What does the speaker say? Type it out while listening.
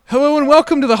Hello and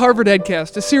welcome to the Harvard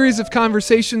EdCast, a series of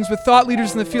conversations with thought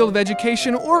leaders in the field of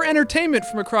education or entertainment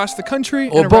from across the country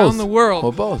and around the world.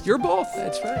 Or both. You're both.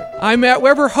 That's right. I'm Matt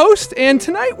Weber, host, and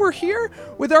tonight we're here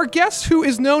with our guest who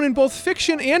is known in both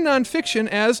fiction and nonfiction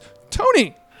as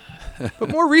Tony. But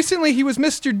more recently, he was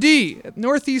Mr. D at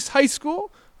Northeast High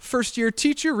School, first-year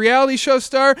teacher, reality show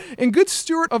star, and good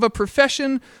steward of a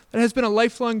profession that has been a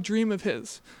lifelong dream of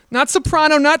his. Not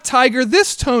soprano, not tiger,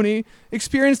 this Tony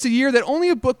experienced a year that only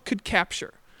a book could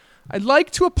capture. I'd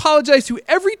like to apologize to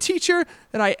every teacher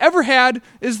that I ever had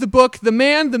is the book, the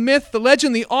man, the myth, the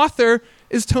legend, the author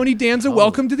is Tony Danza.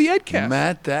 Welcome to the EdCast.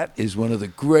 Matt, that is one of the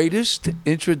greatest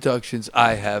introductions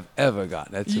I have ever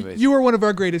gotten. That's amazing. You are one of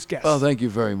our greatest guests. Well, thank you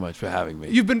very much for having me.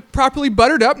 You've been properly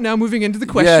buttered up, now moving into the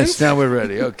questions. Yes, now we're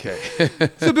ready. Okay.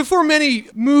 So before many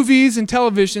movies and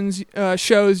television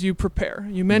shows, you prepare.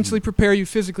 You mentally prepare, you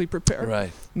physically prepare.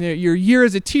 Right. Your year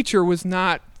as a teacher was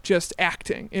not just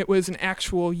acting. It was an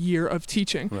actual year of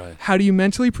teaching. Right. How do you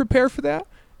mentally prepare for that?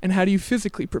 And how do you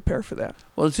physically prepare for that?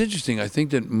 Well, it's interesting. I think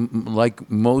that like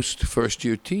most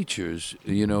first-year teachers,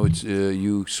 it's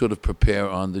you sort of prepare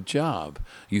on the job.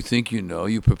 You think you know,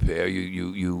 you prepare,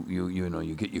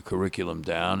 you get your curriculum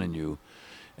down, and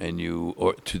you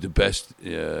or to the best,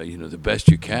 the best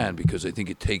you can, because I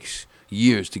think it takes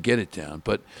years to get it down.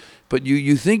 But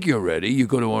you think you're ready. You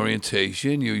go to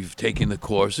orientation. You've taken the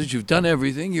courses. You've done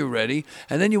everything. You're ready.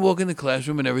 And then you walk in the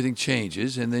classroom and everything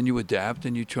changes. And then you adapt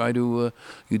and you try to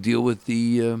you deal with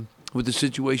the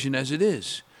situation as it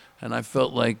is. And I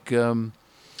felt like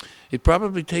it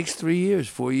probably takes 3 years,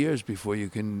 4 years before you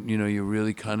can, you're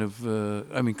really kind of,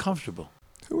 comfortable.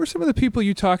 Who were some of the people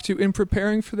you talked to in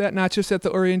preparing for that, not just at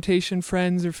the orientation,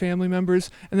 friends or family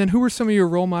members? And then who were some of your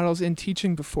role models in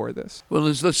teaching before this? Well,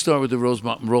 let's start with the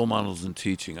role models in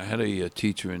teaching. I had a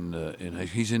teacher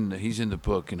he's in the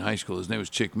book in high school. His name was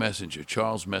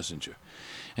Charles Messenger.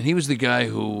 And he was the guy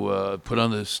who put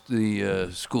on the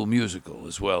school musical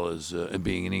as well as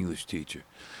being an English teacher.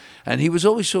 And he was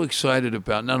always so excited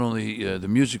about not only the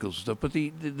musical stuff, but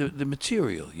the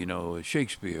material,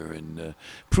 Shakespeare and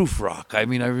proof rock. I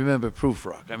remember proof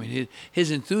rock.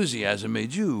 His enthusiasm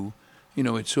made you,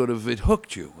 it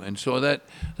hooked you. And so that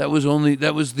was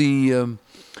the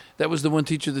one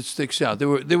teacher that sticks out.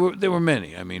 There were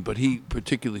many. But he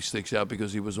particularly sticks out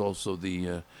because he was also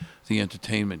the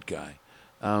entertainment guy.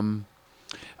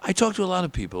 I talked to a lot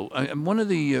of people. One of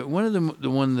the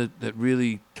one that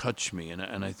really touched me,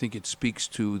 and I think it speaks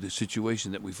to the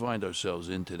situation that we find ourselves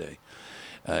in today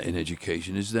in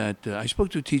education, is that I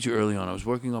spoke to a teacher early on. I was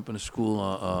working up in a school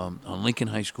on Lincoln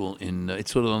High School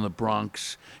it's sort of on the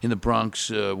Bronx,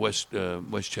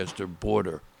 Westchester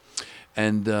border,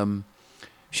 and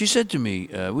she said to me,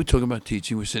 we were talking about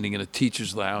teaching. We're sitting in a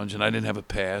teacher's lounge, and I didn't have a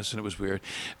pass, and it was weird.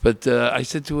 But I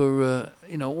said to her,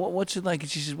 what's it like? And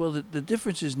she says, well, the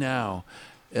difference is now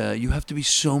you have to be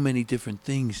so many different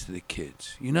things to the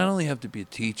kids. You not only have to be a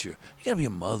teacher, you got to be a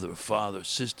mother, a father, a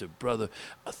sister, brother,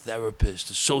 a therapist,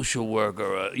 a social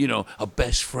worker, a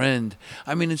best friend.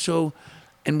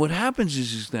 And what happens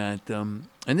is that, and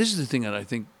this is the thing that I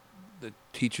think that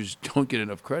teachers don't get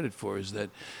enough credit for, is that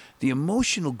the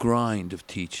emotional grind of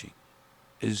teaching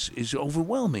is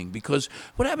overwhelming, because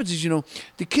what happens is,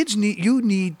 the kids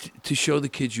need to show the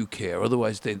kids you care.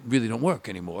 Otherwise, they really don't work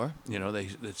anymore.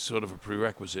 That's sort of a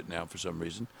prerequisite now for some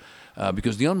reason,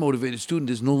 because the unmotivated student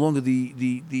is no longer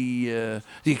the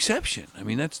exception.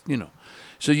 That's,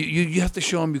 so you have to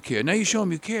show them you care. Now you show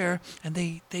them you care, and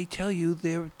they tell you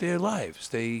their lives.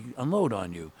 They unload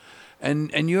on you.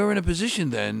 And you're in a position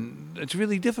then that's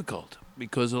really difficult,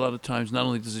 because a lot of times not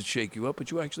only does it shake you up, but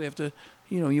you actually have to,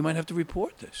 you might have to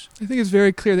report this. I think it's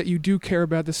very clear that you do care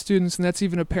about the students, and that's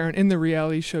even apparent in the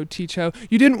reality show Teach How.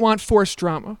 You didn't want forced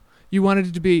drama. You wanted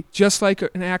it to be just like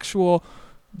an actual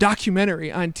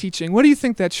documentary on teaching. What do you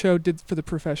think that show did for the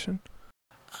profession?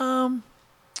 Well,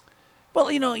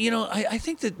 I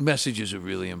think that messages are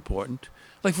really important.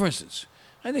 Like, for instance,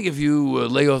 I think if you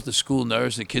lay off the school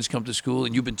nurse and the kids come to school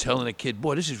and you've been telling a kid,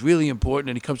 boy, this is really important,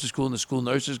 and he comes to school and the school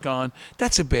nurse is gone,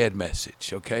 that's a bad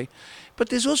message, okay? But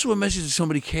there's also a message that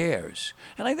somebody cares.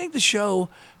 And I think the show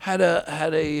had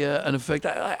an effect.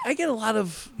 I get a lot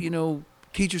of,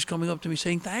 teachers coming up to me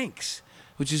saying thanks,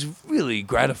 which is really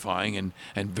gratifying and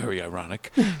very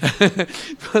ironic.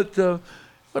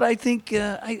 But I think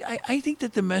I think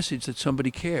that the message that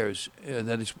somebody cares,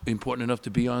 that it's important enough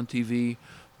to be on TV,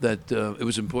 that it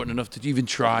was important enough to even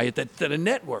try it, that a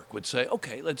network would say,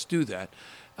 okay, let's do that.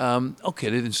 Okay,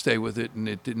 they didn't stay with it, and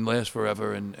it didn't last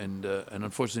forever, and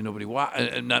unfortunately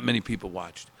not many people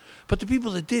watched. But the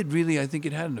people that did, really, I think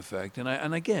it had an effect.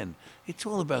 And again, it's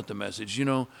all about the message.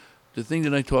 The thing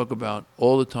that I talk about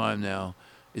all the time now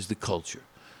is the culture.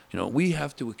 We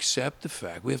have to accept the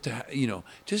fact. We have to,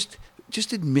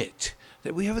 just admit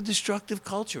that we have a destructive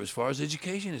culture as far as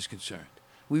education is concerned.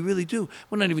 We really do.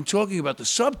 We're not even talking about the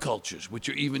subcultures, which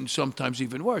are sometimes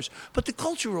even worse, but the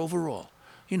culture overall.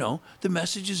 The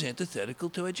message is antithetical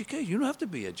to education. You don't have to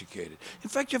be educated. In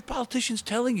fact, you have politicians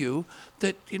telling you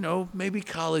that, maybe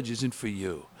college isn't for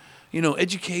you.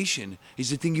 Education is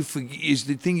the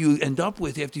thing you end up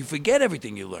with after you forget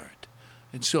everything you learned.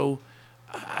 And so,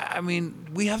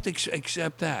 we have to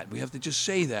accept that. We have to just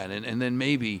say that. And then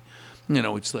maybe,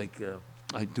 it's like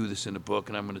I do this in a book,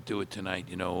 and I'm going to do it tonight.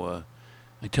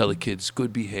 I tell the kids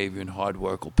good behavior and hard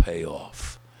work will pay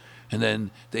off. And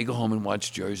then they go home and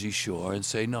watch Jersey Shore and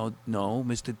say, no,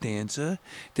 Mr. Danza,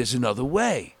 there's another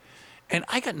way. And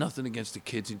I got nothing against the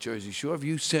kids in Jersey Shore. If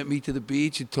you sent me to the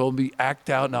beach and told me, act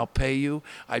out and I'll pay you,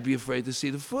 I'd be afraid to see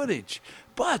the footage.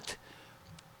 But,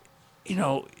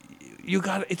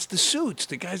 it's the suits,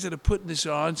 the guys that are putting this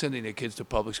on, sending their kids to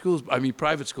public schools.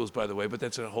 Private schools, by the way, but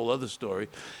that's a whole other story.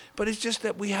 But it's just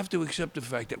that we have to accept the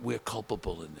fact that we're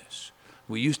culpable in this.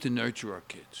 We used to nurture our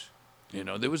kids.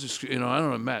 There was I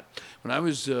don't know, Matt, when I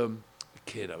was a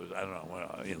kid, a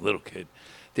little kid,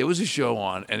 there was a show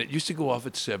on, and it used to go off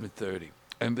at 7:30.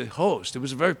 And the host, it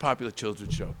was a very popular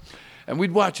children's show, and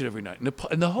we'd watch it every night.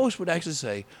 And the host would actually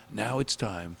say, now it's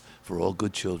time for all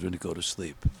good children to go to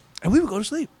sleep. And we would go to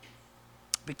sleep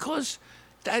because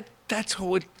that's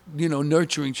what,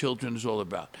 nurturing children is all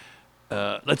about.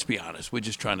 Let's be honest, we're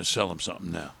just trying to sell them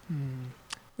something now.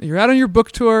 You're out on your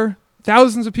book tour.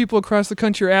 Thousands of people across the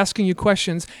country are asking you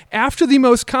questions. After the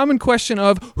most common question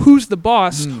of who's the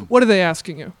boss, what are they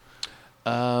asking you?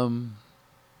 What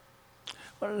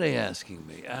are they asking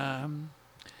me?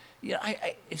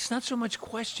 It's not so much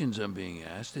questions I'm being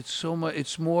asked. It's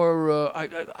more.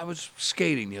 I was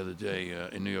skating the other day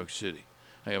in New York City.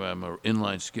 I'm an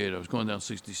inline skater. I was going down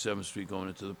 67th Street, going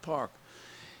into the park.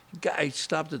 Guy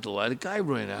stopped at the light. A guy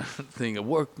ran out of the thing, a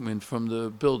workman from the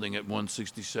building at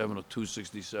 167 or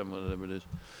 267, whatever it is.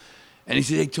 And he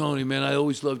said, hey, Tony, man, I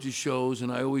always loved your shows,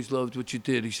 and I always loved what you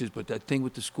did. He says, but that thing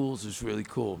with the schools is really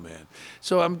cool, man.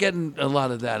 So I'm getting a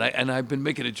lot of that. And I've been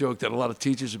making a joke that a lot of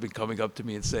teachers have been coming up to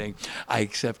me and saying, I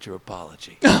accept your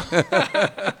apology.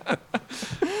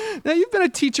 Now, you've been a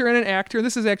teacher and an actor.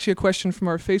 This is actually a question from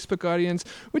our Facebook audience.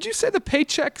 Would you say the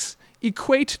paychecks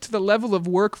equate to the level of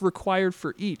work required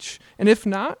for each? And if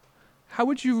not, how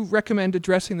would you recommend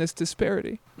addressing this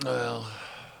disparity? Well,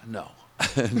 no.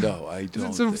 No, I don't.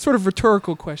 It's a sort of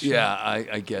rhetorical question. Yeah,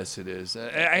 I guess it is.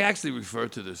 I actually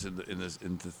referred to this in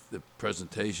the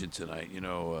presentation tonight.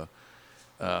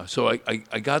 So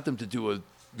I got them to do a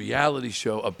reality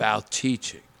show about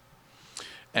teaching,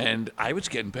 and I was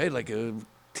getting paid like a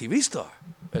TV star.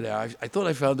 And I thought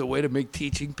I found a way to make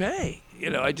teaching pay.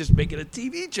 I just make it a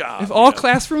TV job. If all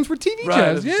classrooms were TV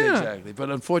jobs, yeah. Exactly. But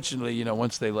unfortunately,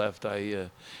 once they left, and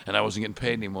I wasn't getting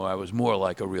paid anymore, I was more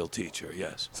like a real teacher,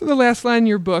 yes. So the last line in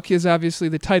your book is obviously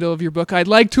the title of your book. I'd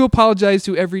like to apologize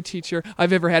to every teacher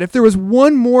I've ever had. If there was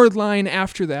one more line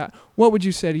after that, what would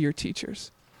you say to your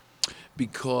teachers?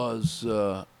 Because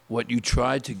what you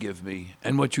tried to give me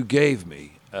and what you gave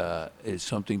me is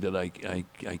something that I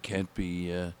can't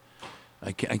be...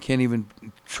 I can't even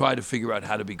try to figure out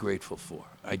how to be grateful for.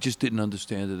 I just didn't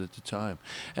understand it at the time.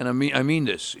 And I mean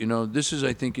this. This is,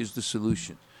 I think, is the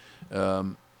solution.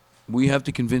 We have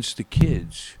to convince the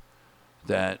kids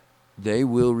that they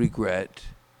will regret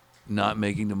not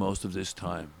making the most of this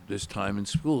time in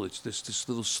school. It's this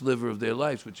little sliver of their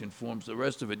lives which informs the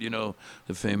rest of it.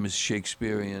 The famous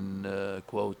Shakespearean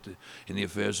quote, in the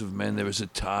affairs of men, there is a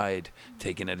tide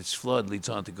taken at its flood, leads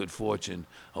on to good fortune,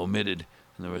 omitted,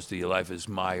 and the rest of your life is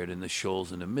mired in the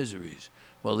shoals and the miseries.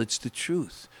 Well, it's the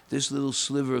truth. This little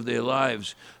sliver of their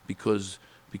lives, because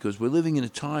we're living in a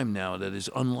time now that is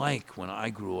unlike when I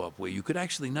grew up, where you could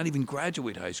actually not even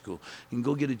graduate high school. You can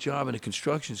go get a job in a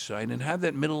construction site and have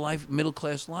that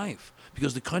middle-class life,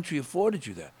 because the country afforded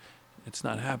you that. It's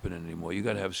not happening anymore. You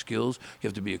got to have skills. You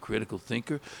have to be a critical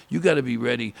thinker. You got to be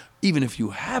ready, even if you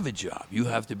have a job, you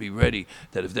have to be ready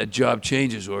that if that job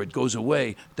changes or it goes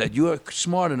away, that you are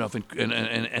smart enough and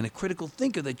a critical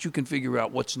thinker that you can figure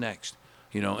out what's next.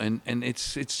 And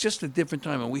it's just a different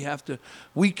time, and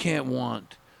we can't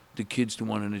want the kids to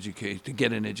want an education, to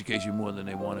get an education more than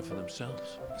they want it for themselves.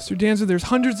 Mr. Danza, there's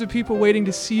hundreds of people waiting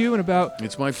to see you in about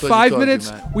It's my pleasure 5 talking to you,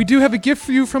 minutes. Matt. We do have a gift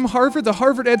for you from Harvard. The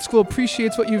Harvard Ed School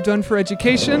appreciates what you've done for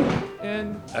education.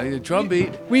 And Drum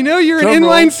beat. we know you're an Drum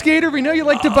inline roll. skater. We know you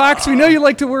like to box. We know you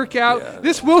like to work out. Yeah.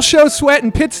 This will show sweat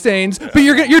and pit stains, but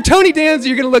you're Tony Danza.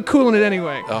 You're going to look cool in it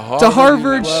anyway. It's a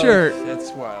Harvard Well, shirt.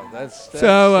 That's wild. That's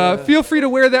So feel free to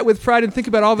wear that with pride and think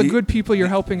about all the good people you're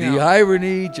helping the out.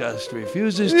 irony just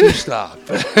refuses to stop.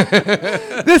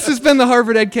 This has been the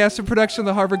Harvard EdCast, a production of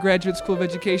the Harvard Graduate School of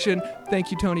Education.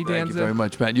 Thank you, Tony Danza. Thank you very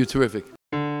much, Matt. You're terrific.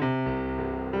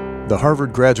 The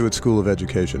Harvard Graduate School of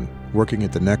Education, working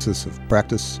at the nexus of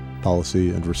practice, policy,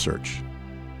 and research.